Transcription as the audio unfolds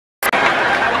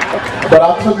But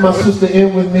I took my sister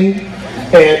in with me,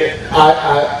 and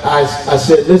I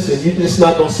said, listen, you're just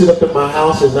not going to sit up in my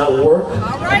house and not work.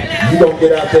 You're going to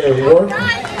get out there and work.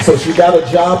 So she got a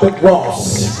job at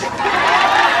Ross.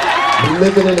 We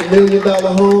living in $1 million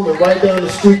home, and right down the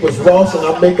street was Ross, and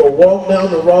I'd make her walk down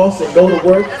to Ross and go to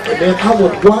work, and then I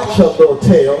would watch her little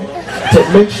tail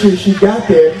to make sure she got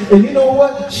there. And you know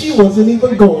what? She wasn't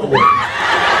even going there.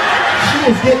 She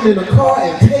was getting in the car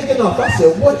and taking off. I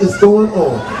said, what is going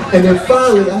on? And then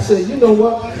finally I said, you know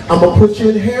what? I'm going to put you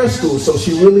in hair school. So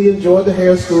she really enjoyed the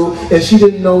hair school, and she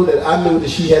didn't know that I knew that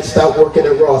she had stopped working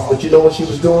at Ross. But you know what she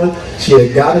was doing? She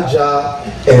had got a job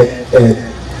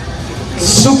at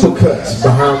Supercuts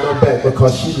behind my back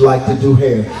because she liked to do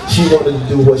hair. She wanted to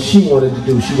do what she wanted to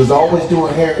do. She was always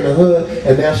doing hair in the hood,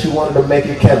 and now she wanted to make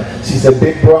it count. She said,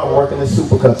 big bro, I'm working at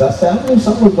Supercuts. I said, I knew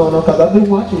something was going on because I've been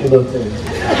watching you little things.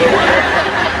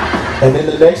 And then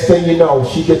the next thing you know,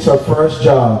 she gets her first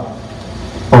job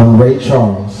on Ray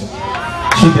Charles.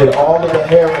 She did all of the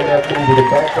hair in that movie, the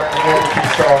background hair that you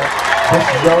saw. This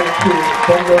young kid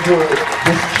from the hood,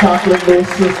 this chocolate little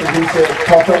sister who said,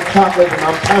 cause I'm chocolate and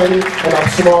I'm tiny and I'm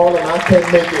small and I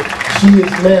can't make it. She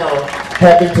is now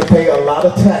having to pay a lot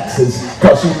of taxes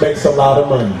because she makes a lot of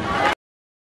money.